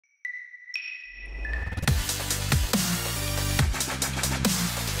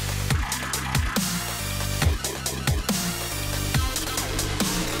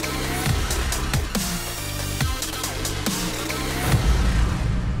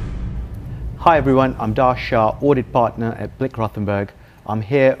Hi everyone, I'm Darsh Shah, Audit Partner at Blick Rothenberg. I'm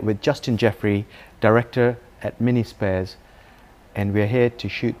here with Justin Jeffery, Director at Mini Spares, and we're here to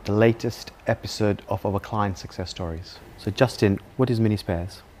shoot the latest episode of our client success stories. So Justin, what is Mini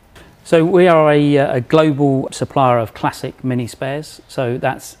Spares? So we are a global supplier of classic mini spares. So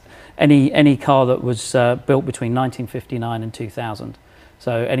that's any car that was built between 1959 and 2000.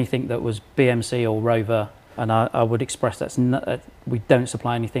 So anything that was BMC or Rover, and I would express we don't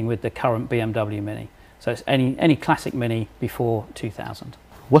supply anything with the current BMW Mini. So it's any classic Mini before 2000.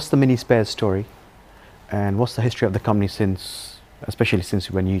 What's the Mini Spares story, and what's the history of the company especially since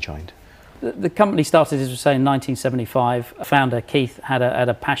when you joined? The company started, as we say, in 1975. Founder Keith had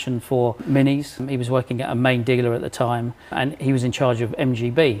a passion for minis. He was working at a main dealer at the time, and he was in charge of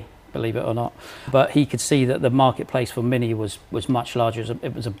MGB, believe it or not. But he could see that the marketplace for Mini was much larger.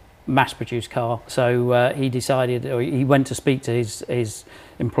 It was a mass-produced car. So he decided, or he went to speak to his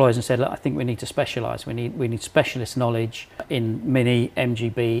employers and said, look, I think we need to specialise. We need specialist knowledge in Mini,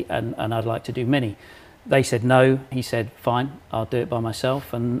 MGB, and I'd like to do Mini. They said no. He said, fine, I'll do it by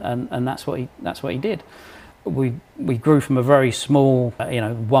myself, and that's what he did. We grew from a very small,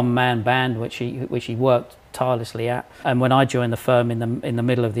 one-man band, which he worked tirelessly at. And when I joined the firm in the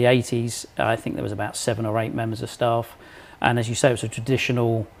middle of the 80s, I think there was about 7 or 8 members of staff. And as you say, it was a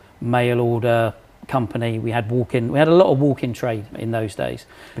traditional mail order company. We had a lot of walk-in trade in those days,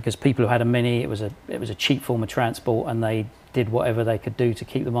 because people who had a Mini, it was a cheap form of transport, and they did whatever they could do to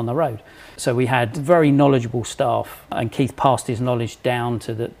keep them on the road. So we had very knowledgeable staff, and Keith passed his knowledge down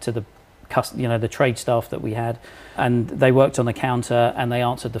to the trade staff that we had, and they worked on the counter and they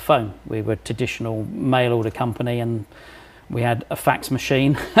answered the phone. We were a traditional mail order company, and we had a fax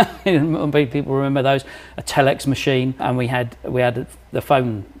machine. People remember those, a telex machine, and we had the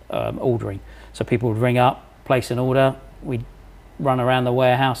phone ordering. So people would ring up, place an order. We'd run around the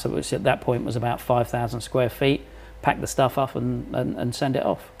warehouse, which at that point was about 5,000 square feet, pack the stuff up and send it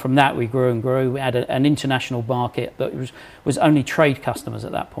off. From that we grew and grew. We had an international market, but it was only trade customers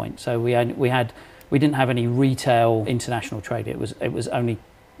at that point. So we didn't have any retail international trade. It was only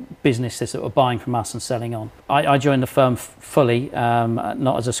businesses that were buying from us and selling on. I joined the firm fully,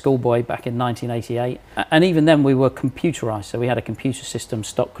 not as a schoolboy, back in 1988. And even then we were computerized. So we had a computer system,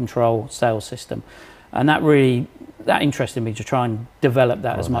 stock control, sales system. And that interested me to try and develop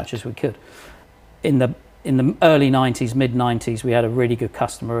that as much as we could. In the early 90s, mid 90s, we had a really good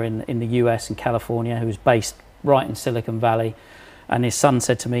customer in the US and California who was based right in Silicon Valley. And his son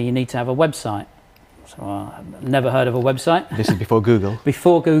said to me, you need to have a website. So I've never heard of a website. This is before Google.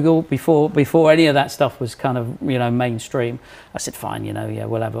 Before Google, before any of that stuff was kind of mainstream. I said, fine,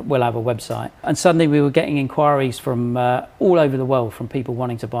 we'll have a website. And suddenly we were getting inquiries from all over the world from people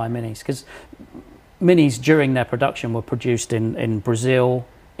wanting to buy Minis, because Minis during their production were produced in Brazil,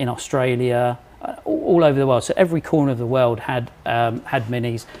 in Australia, all over the world. So every corner of the world had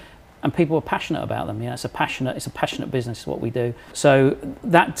Minis. And people were passionate about them. It's a passionate business, what we do. So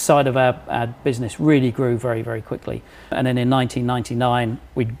that side of our business really grew very, very quickly. And then in 1999,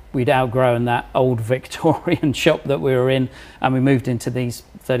 we'd outgrown that old Victorian shop that we were in, and we moved into these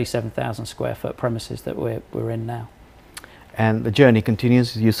 37,000 square foot premises that we're in now. And the journey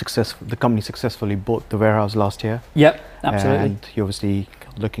continues. The company successfully bought the warehouse last year. Yep, absolutely. And you're obviously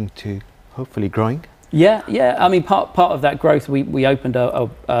looking to hopefully growing. Yeah. I mean, part of that growth, we opened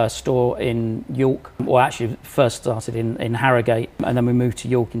a store in York. Well, actually, first started in Harrogate, and then we moved to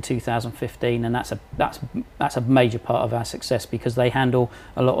York in 2015. And that's a major part of our success, because they handle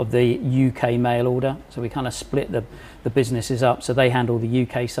a lot of the UK mail order. So we kind of split the businesses up. So they handle the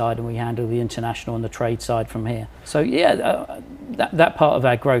UK side, and we handle the international and the trade side from here. So yeah, that part of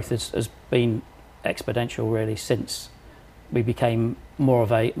our growth has been exponential, really, since we became more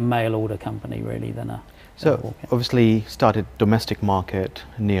of a mail order company really than a obviously started domestic market,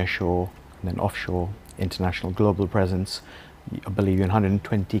 near shore, and then offshore, international, global presence. I believe you're in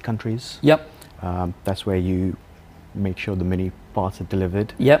 120 countries. Yep. That's where you make sure the Mini parts are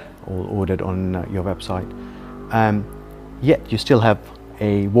delivered. Yep. Or ordered on your website. Yet you still have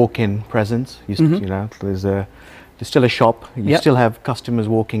a walk-in presence. There's still a shop. You still have customers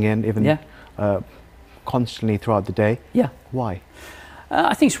walking in, even constantly throughout the day. Yeah. Why?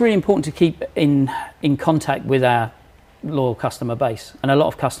 I think it's really important to keep in contact with our loyal customer base. And a lot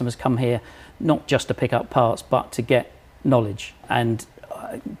of customers come here not just to pick up parts, but to get knowledge. And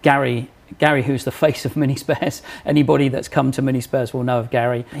Gary, who's the face of Mini Spares, anybody that's come to Mini Spares will know of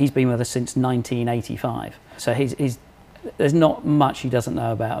Gary. He's been with us since 1985. So there's not much he doesn't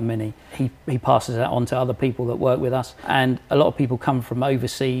know about a Mini. He passes that on to other people that work with us. And a lot of people come from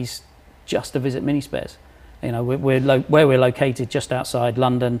overseas just to visit Mini Spares. You know, where we're located, just outside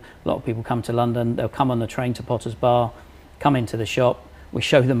London. A lot of people come to London. They'll come on the train to Potter's Bar, come into the shop. We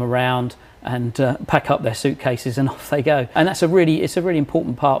show them around and pack up their suitcases and off they go. And it's a really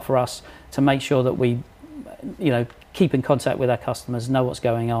important part for us to make sure that we, you know, keep in contact with our customers, know what's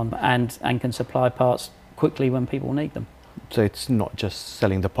going on, and can supply parts quickly when people need them. So it's not just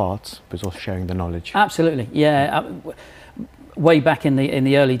selling the parts, but it's also sharing the knowledge. Absolutely, yeah. Way back in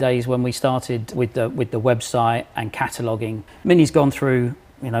the early days when we started with the website and cataloguing, Mini's gone through.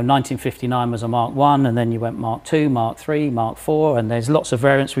 You know, 1959 was a Mark 1, and then you went Mark 2, Mark 3, Mark 4, and there's lots of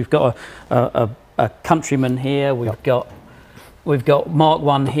variants. We've got a Countryman here. We've got Mark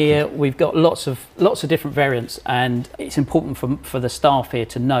 1 here. We've got lots of different variants, and it's important for the staff here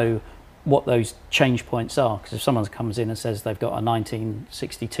to know what those change points are. Because if someone comes in and says they've got a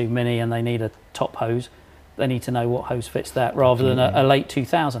 1962 Mini and they need a top hose, they need to know what hose fits that rather than a late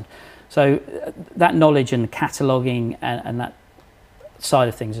 2000. So that knowledge and cataloguing and that side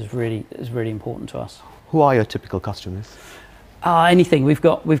of things is really important to us. Who are your typical customers? Anything. We've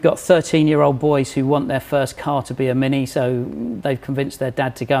got 13-year-old boys who want their first car to be a Mini, so they've convinced their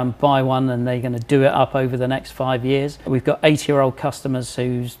dad to go and buy one, and they're going to do it up over the next 5 years. We've got 80-year-old customers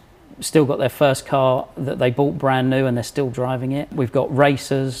who's still got their first car that they bought brand new and they're still driving it. We've got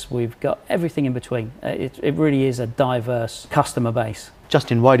racers. We've got everything in between. It really is a diverse customer base.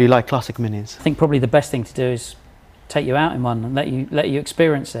 Justin, why do you like classic Minis? I think probably the best thing to do is take you out in one and let you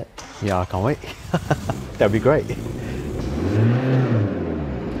experience it. Yeah, I can't wait. That'd be great.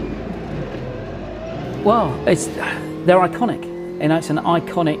 Well, they're iconic. You know, it's an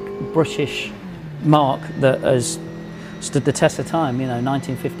iconic British mark that has stood the test of time. You know,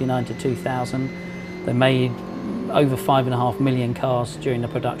 1959 to 2000, they made over 5.5 million cars during the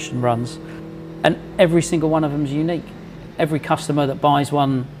production runs, and every single one of them is unique. Every customer that buys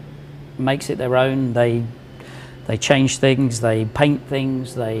one makes it their own. They change things, they paint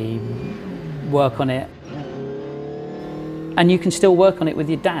things, they work on it, and you can still work on it with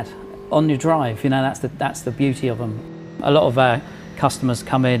your dad on your drive. You know, that's the beauty of them. A lot of our customers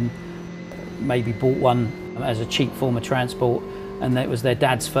come in, maybe bought one as a cheap form of transport, and it was their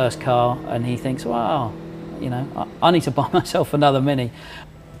dad's first car, and he thinks, wow, you know, I need to buy myself another Mini.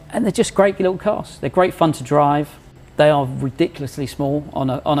 And they're just great little cars. They're great fun to drive. They are ridiculously small on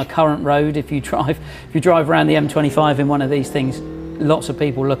a current road. If you drive around the M25 in one of these things, lots of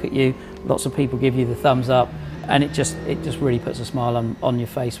people look at you, lots of people give you the thumbs up, and it just really puts a smile on your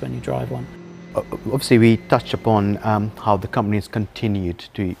face when you drive one. Obviously, we touched upon how the company has continued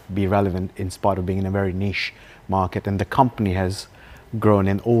to be relevant in spite of being in a very niche market, and the company has grown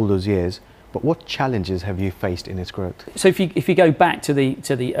in all those years. But what challenges have you faced in its growth? So if you go back to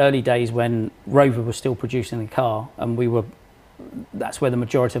the early days when Rover was still producing the car, and that's where the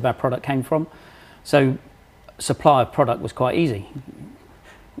majority of our product came from. So supply of product was quite easy.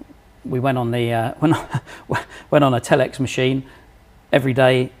 We went on went on a telex machine every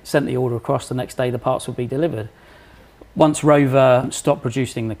day, sent the order across. The next day the parts would be delivered. Once Rover stopped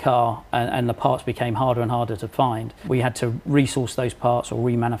producing the car and the parts became harder and harder to find, we had to resource those parts or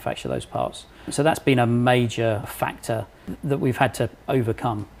remanufacture those parts. So that's been a major factor that we've had to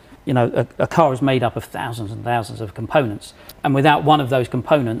overcome. You know, a car is made up of thousands and thousands of components, and without one of those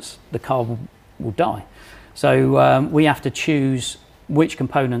components, the car will die. So we have to choose which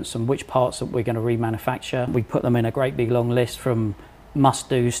components and which parts that we're going to remanufacture. We put them in a great big long list from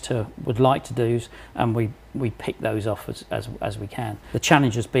must-dos to would-like-to-dos, and we pick those off as we can. The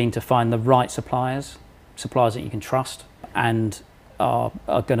challenge has been to find the right suppliers that you can trust and are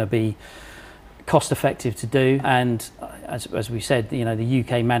going to be cost-effective to do. And as we said, you know, the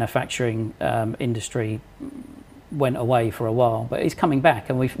UK manufacturing industry went away for a while, but it's coming back,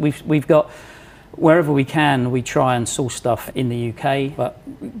 and we've got, wherever we can, we try and source stuff in the UK, but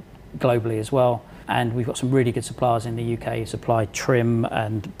globally as well. And we've got some really good suppliers in the UK who supply trim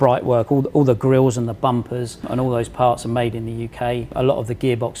and brightwork, all the grills and the bumpers, and all those parts are made in the UK. A lot of the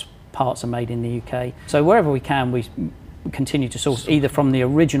gearbox parts are made in the UK. So wherever we can, we continue to source either from the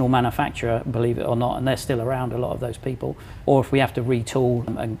original manufacturer, believe it or not, and they're still around, a lot of those people, or if we have to retool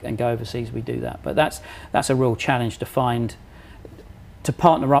and go overseas, we do that. But that's a real challenge to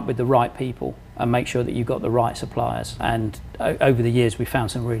partner up with the right people and make sure that you've got the right suppliers. And over the years, we've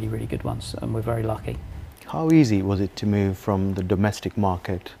found some really, really good ones, and we're very lucky. How easy was it to move from the domestic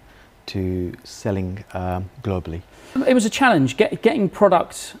market to selling globally? It was a challenge. Getting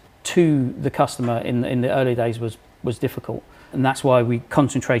product to the customer in the early days was difficult, and that's why we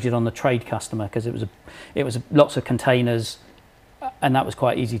concentrated on the trade customer, because it was lots of containers, and that was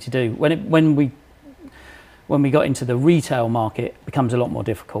quite easy to do. When we got into the retail market, it becomes a lot more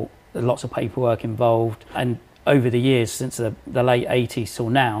difficult. lots of paperwork involved. And over the years, since the late 80s till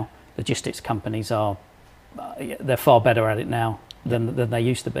now, logistics companies they're far better at it now than they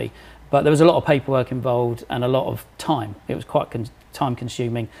used to be. But there was a lot of paperwork involved and a lot of time. It was quite time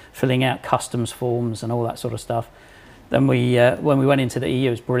consuming, filling out customs forms and all that sort of stuff. Then when we went into the EU,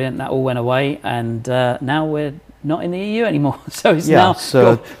 it was brilliant. That all went away, and now we're not in the EU anymore. So it's now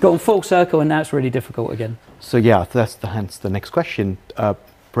gone full circle, and now it's really difficult again. So yeah, that's hence the next question.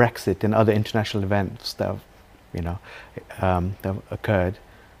 Brexit and other international events that have occurred,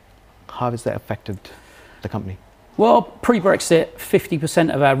 how has that affected the company? Well, pre-Brexit,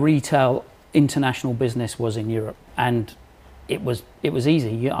 50% of our retail international business was in Europe, and it was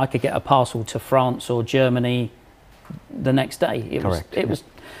easy. I could get a parcel to France or Germany the next day. Correct. It was.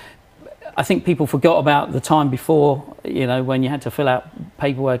 I think people forgot about the time before, when you had to fill out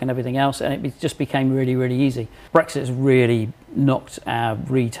paperwork and everything else, and it just became really, really easy. Brexit has really knocked our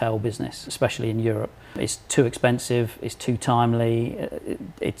retail business, especially in Europe. It's too expensive. It's too timely.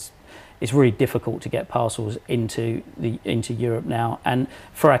 It's really difficult to get parcels into Europe now, and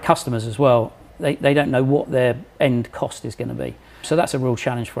for our customers as well, they don't know what their end cost is going to be. So that's a real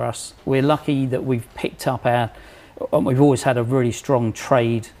challenge for us. We're lucky that we've picked up we've always had a really strong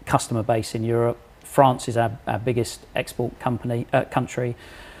trade customer base in Europe. France is our biggest export country,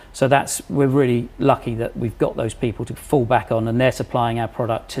 so we're really lucky that we've got those people to fall back on, and they're supplying our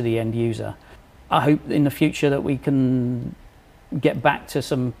product to the end user. I hope in the future that we can get back to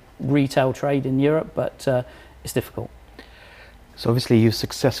some retail trade in Europe, but it's difficult. So obviously you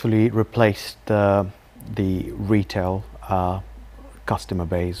successfully replaced the retail customer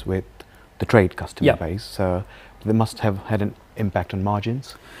base with the trade customer base. So they must have had an impact on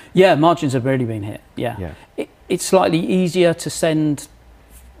margins. Yeah, margins have really been hit. Yeah. It's slightly easier to send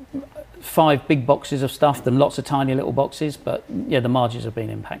 5 big boxes of stuff than lots of tiny little boxes, but yeah, the margins have been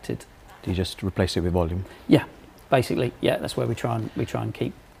impacted. Do you just replace it with volume? Yeah, basically. Yeah, that's where we try and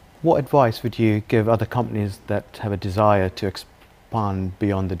keep. What advice would you give other companies that have a desire to expand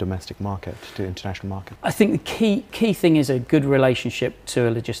beyond the domestic market to international market? I think the key thing is a good relationship to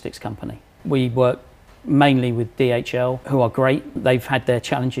a logistics company. We work mainly with DHL, who are great. They've had their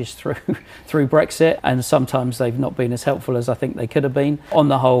challenges through Brexit, and sometimes they've not been as helpful as I think they could have been. On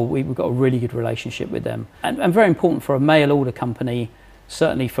the whole, we've got a really good relationship with them, and very important for a mail order company,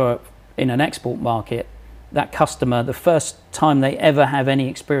 certainly in an export market. That customer, the first time they ever have any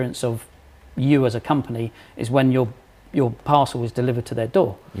experience of you as a company is when your parcel is delivered to their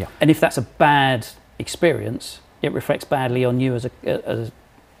door. Yeah. And if that's a bad experience, it reflects badly on you as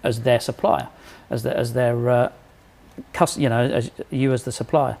their supplier, as you as the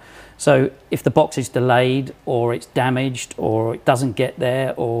supplier. So if the box is delayed or it's damaged or it doesn't get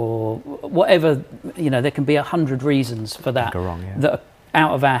there or whatever, there can be 100 reasons for that. Go wrong, yeah. That are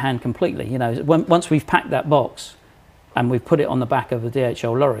out of our hand completely. Once we've packed that box and we've put it on the back of a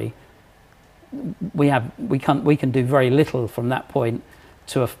DHL lorry, we can do very little from that point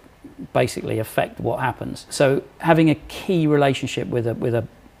to basically affect what happens. So having a key relationship with a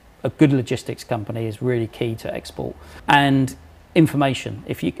good logistics company is really key to export. And information,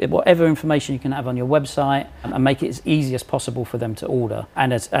 whatever information you can have on your website, and make it as easy as possible for them to order,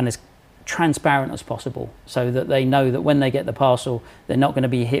 and as transparent as possible, so that they know that when they get the parcel, they're not going to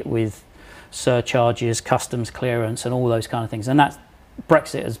be hit with surcharges, customs clearance, and all those kind of things. And that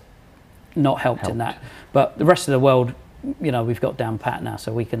Brexit has not helped in that. But the rest of the world, we've got down pat now,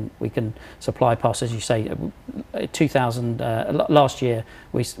 so we can supply parcels. As you say, last year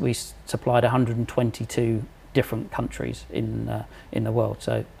we supplied 122 different countries in the world.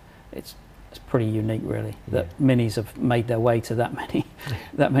 So it's pretty unique, really, that minis have made their way to that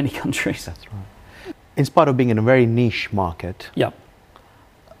many countries. That's right. In spite of being in a very niche market,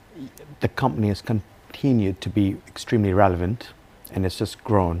 the company has continued to be extremely relevant, and it's just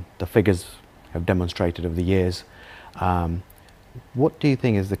grown. The figures have demonstrated over the years. What do you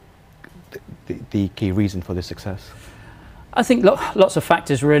think is the key reason for this success? I think lots of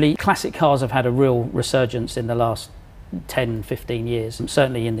factors, really. Classic cars have had a real resurgence in the last 10, 15 years,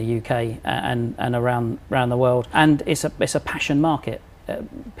 certainly in the UK and around the world. And it's a passion market.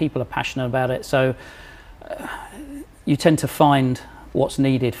 People are passionate about it, so you tend to find what's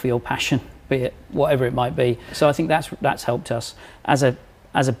needed for your passion, be it whatever it might be. So I think that's helped us. As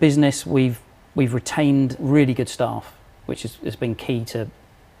a business, we've retained really good staff, which has been key to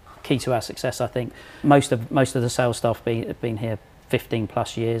our success. I think most of the sales staff have been here 15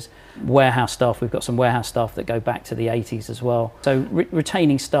 plus years. Warehouse staff, we've got some warehouse staff that go back to the 80s as well. So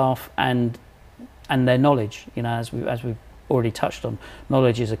retaining staff and their knowledge, as we've already touched on,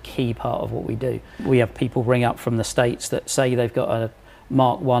 knowledge is a key part of what we do. We have people ring up from the States that say they've got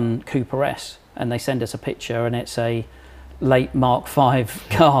Mark 1 Cooper S, and they send us a picture and it's a late Mark 5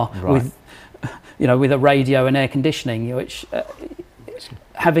 car with, you know, with a radio and air conditioning, which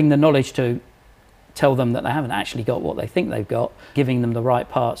having the knowledge to tell them that they haven't actually got what they think they've got, giving them the right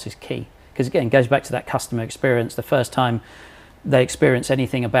parts is key. Because again, it goes back to that customer experience. The first time they experience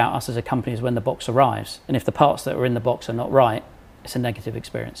anything about us as a company is when the box arrives. And if the parts that are in the box are not right, it's a negative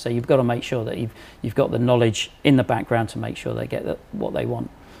experience. So you've got to make sure that you've got the knowledge in the background to make sure they get what they want.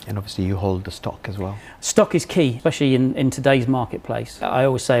 And obviously you hold the stock as well. Stock is key, especially in today's marketplace. I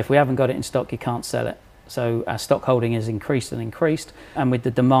always say if we haven't got it in stock, you can't sell it. So our stock holding has increased and increased. And with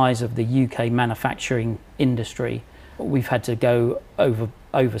the demise of the UK manufacturing industry, we've had to go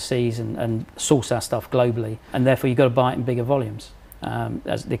overseas and source our stuff globally. And therefore you've got to buy it in bigger volumes.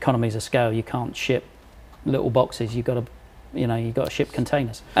 As the economies of scale, you can't ship little boxes. You've got to ship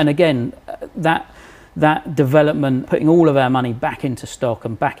containers. And again, that development, putting all of our money back into stock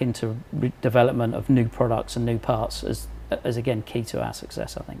and back into development of new products and new parts is again key to our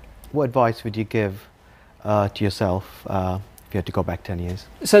success, I think. What advice would you give to yourself if you had to go back 10 years?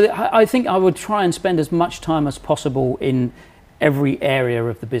 So I think I would try and spend as much time as possible in every area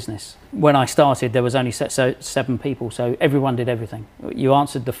of the business. When I started, there was only 7 people, so everyone did everything. You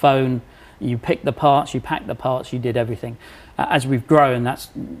answered the phone, you picked the parts, you packed the parts, you did everything. As we've grown, that's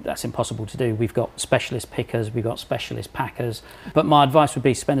impossible to do. We've got specialist pickers, we've got specialist packers. But my advice would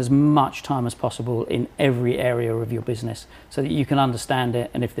be spend as much time as possible in every area of your business so that you can understand it,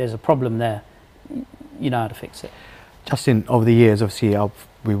 and if there's a problem there, you know how to fix it. Justin, over the years, obviously,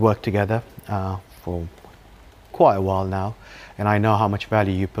 we worked together for quite a while now, and I know how much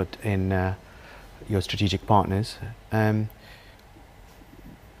value you put in your strategic partners.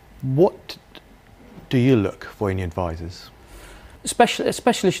 What do you look for in your advisors?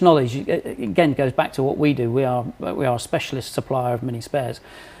 Specialist knowledge, again, goes back to what we do. We are a specialist supplier of mini spares.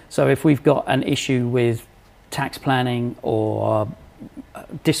 So if we've got an issue with tax planning or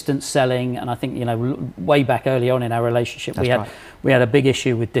distance selling, and I think, you know, way back early on in our relationship, we had a big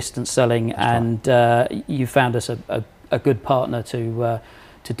issue with distance selling, you found us a good partner to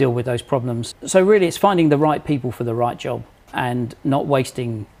deal with those problems. So really, it's finding the right people for the right job and not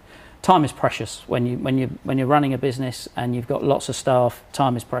wasting. Time is precious when you're running a business and you've got lots of staff.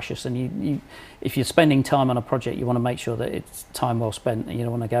 Time is precious, and if you're spending time on a project, you want to make sure that it's time well spent, and you don't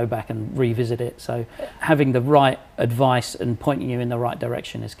want to go back and revisit it. So having the right advice and pointing you in the right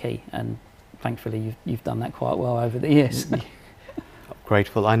direction is key, and thankfully you've done that quite well over the years.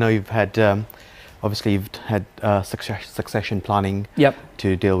 Grateful. I know you've had obviously you've had succession planning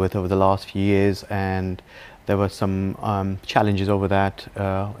to deal with over the last few years, and there were some challenges over that,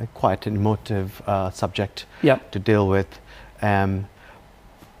 quite an emotive subject to deal with.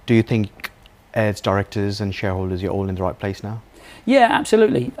 Do you think as directors and shareholders you're all in the right place now? Yeah,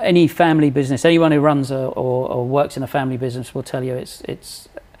 absolutely. Any family business, anyone who runs or works in a family business will tell you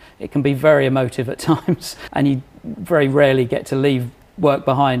it can be very emotive at times, and you very rarely get to leave work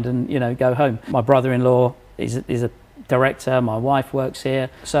behind and, you know, go home. My brother-in-law is a director, my wife works here,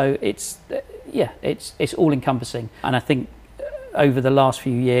 so it's all encompassing. And I think over the last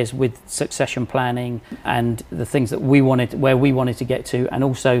few years with succession planning and the things that we wanted to get to, and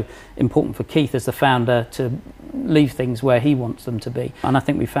also important for Keith as the founder to leave things where he wants them to be, and I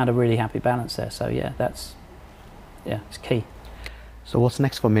think we found a really happy balance there. So it's key. So what's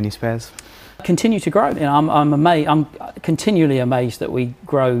next for Mini Spares? Continue to grow. You know, I'm continually amazed that we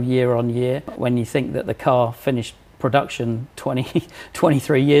grow year on year. When you think that the car finished production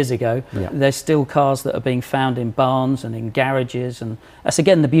 23 years ago, there's still cars that are being found in barns and in garages, and that's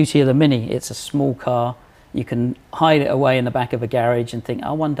again the beauty of the Mini. It's a small car. You can hide it away in the back of a garage and think,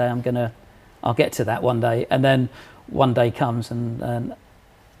 oh, one day I'll get to that one day, and then one day comes and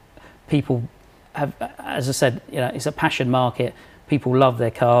people have, as I said, you know, it's a passion market. People love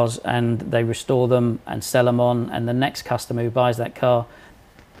their cars and they restore them and sell them on, and the next customer who buys that car,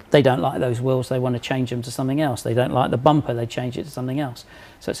 they don't like those wheels, they want to change them to something else. They don't like the bumper, they change it to something else.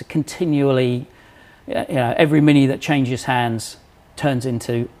 So it's a continually, you know, every Mini that changes hands turns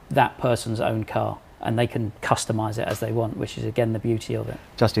into that person's own car, and they can customize it as they want, which is again the beauty of it.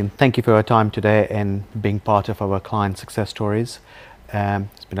 Justin, thank you for your time today and being part of our client success stories.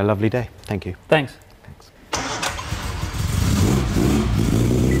 It's been a lovely day. Thank you. Thanks.